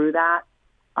you through that.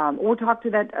 Or talk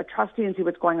to a trustee and see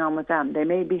what's going on with them. They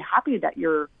may be happy that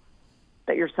you're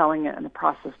selling it in the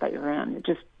process that you're in.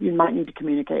 You might need to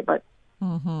communicate, but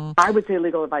I would say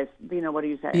legal advice. Vina, what do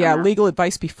you say? Yeah, legal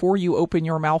advice before you open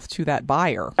your mouth to that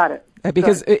buyer. Got it.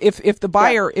 Because if the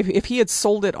buyer, if he had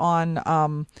sold it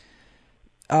on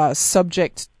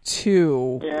subject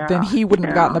to, then he wouldn't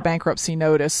have gotten the bankruptcy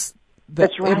notice.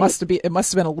 That's right. It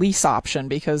must have been a lease option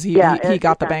because he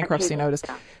got the bankruptcy notice.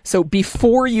 Yeah. So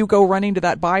before you go running to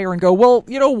that buyer and go, well,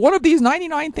 one of these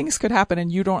 99 things could happen,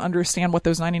 and you don't understand what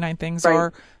those 99 things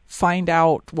are, find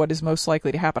out what is most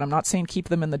likely to happen. I'm not saying keep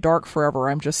them in the dark forever.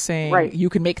 I'm just saying you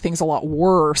can make things a lot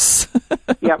worse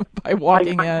by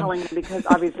walking in. I'm telling them, because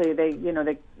obviously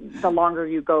the longer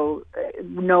you go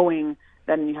knowing,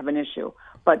 then you have an issue.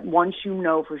 But once you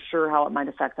know for sure how it might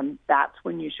affect them, that's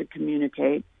when you should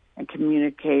communicate, and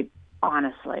communicate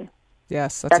honestly.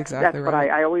 Yes, that's exactly right. That's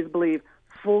what I always believe.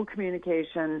 Full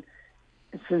communication,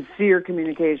 sincere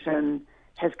communication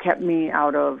has kept me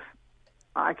out of,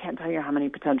 I can't tell you how many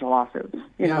potential lawsuits,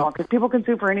 because people can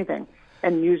sue for anything.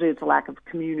 And usually it's a lack of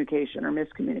communication or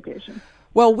miscommunication.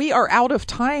 Well, we are out of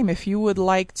time. If you would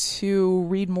like to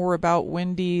read more about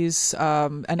Wendy's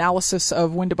analysis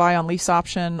of when to buy on lease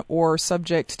option or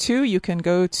subject to, you can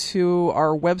go to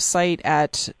our website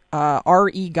at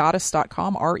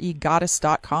regoddess.com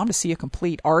to see a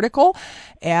complete article.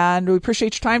 And we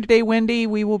appreciate your time today, Wendy.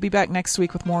 We will be back next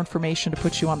week with more information to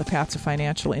put you on the path to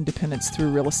financial independence through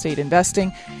real estate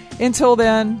investing. Until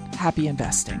then, happy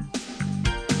investing.